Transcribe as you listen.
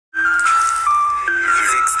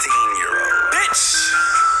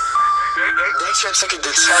can't take it to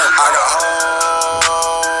 10. I got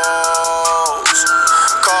hoes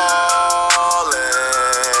calling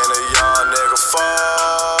a young nigga phone.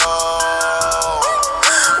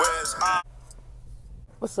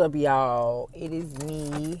 What's up, y'all? It is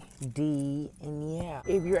me, D, and yeah.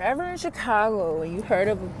 If you're ever in Chicago and you heard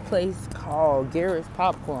of a place called Garrett's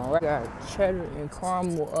Popcorn, right? Got cheddar and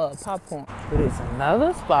caramel popcorn, but it's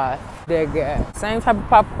another spot that got the same type of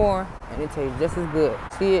popcorn and it tastes just as good.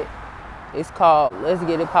 See it? It's called Let's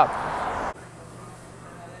Get It Popcorn.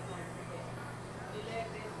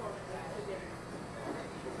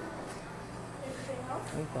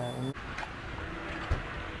 Okay.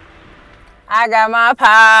 I got my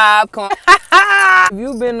popcorn. If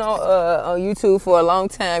you've been on YouTube for a long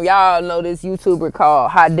time, y'all know this YouTuber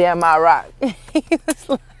called Hot Damn I Rock. He was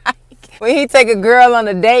like, when he take a girl on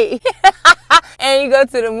a date and you go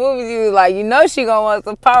to the movies, you was like, you know she gonna want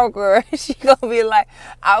some popcorn. She gonna be like,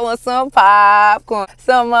 I want some popcorn,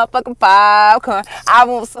 some motherfucking popcorn. I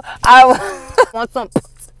want some popcorn.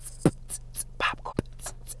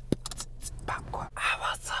 Popcorn. I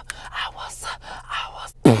want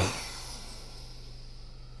some.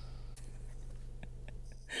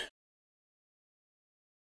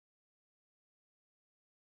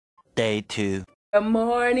 Day 2. Good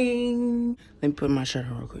morning. Let me put my shirt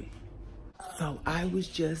on real quick. So I was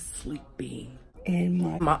just sleeping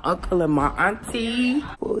and my uncle and my auntie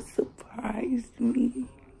will surprise me.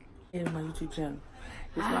 In my YouTube channel.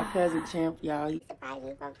 It's my cousin Champ, y'all. Surprise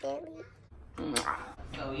you from Philly.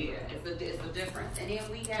 So yeah, it's a difference. And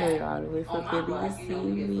then we got Came all the way from Philly to see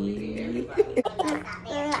me.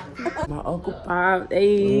 My Uncle Pop,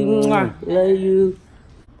 hey, love you.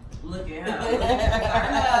 look at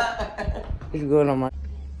her. It's good on my.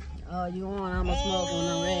 Oh, you want? I'ma smoke when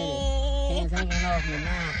I'm ready. Hands hanging off me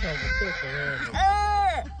now. I'm taking a picture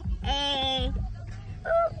hey.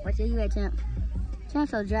 Where you at, Champ? Champ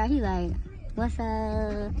so dry. He like, what's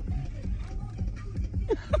up?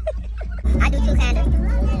 I do two kind of.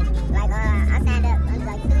 Like, I signed up under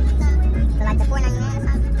like 2 something. So like the $4.99 or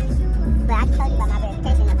something. But I just told you about my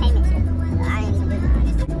verification and payment shit. So I ain't even do that.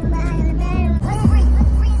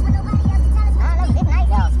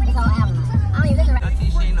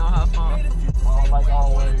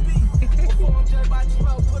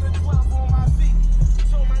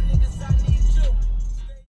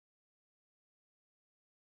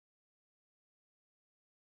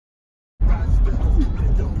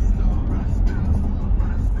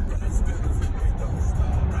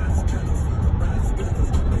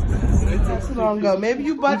 Long ago. Maybe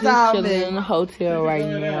you bust just out chilling there. in the hotel right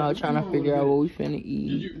now, trying to figure out what we finna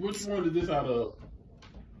eat. Which one is this out of?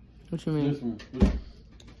 What you mean? This one.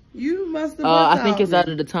 You must have. I think it's out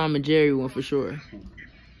of the Tom and Jerry one for sure.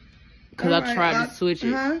 Cause I tried to switch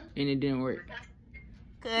it and it didn't work.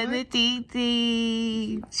 Cousin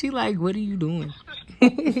Titi, she like, what are you doing?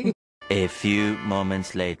 A few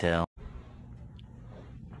moments later.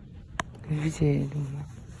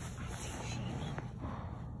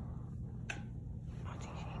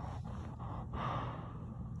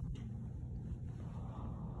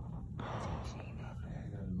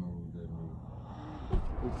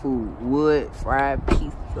 Food, wood, fried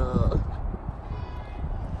pizza.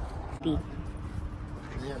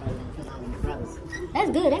 That's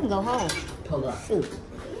good. That can go home. Pull up. Shoot.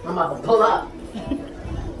 I'm about to pull up.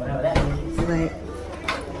 Whatever that means. Right.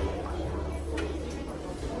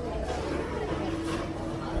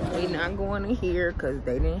 We not going in here because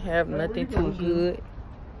they didn't have nothing too good.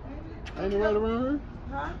 Ain't it right around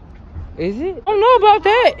here? Is it? I don't know about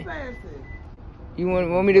that. You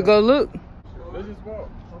want me to go look? Let's just walk.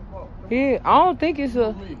 Yeah, I don't think it's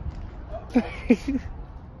a.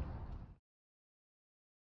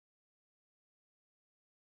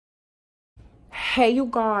 Hey you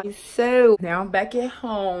guys, so now I'm back at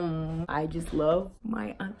home. I just love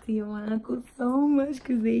my auntie and my uncle so much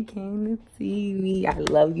because they came to see me. I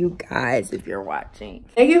love you guys if you're watching.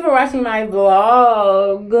 Thank you for watching my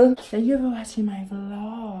vlog. Thank you for watching my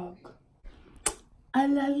vlog. I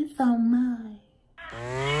love you so much.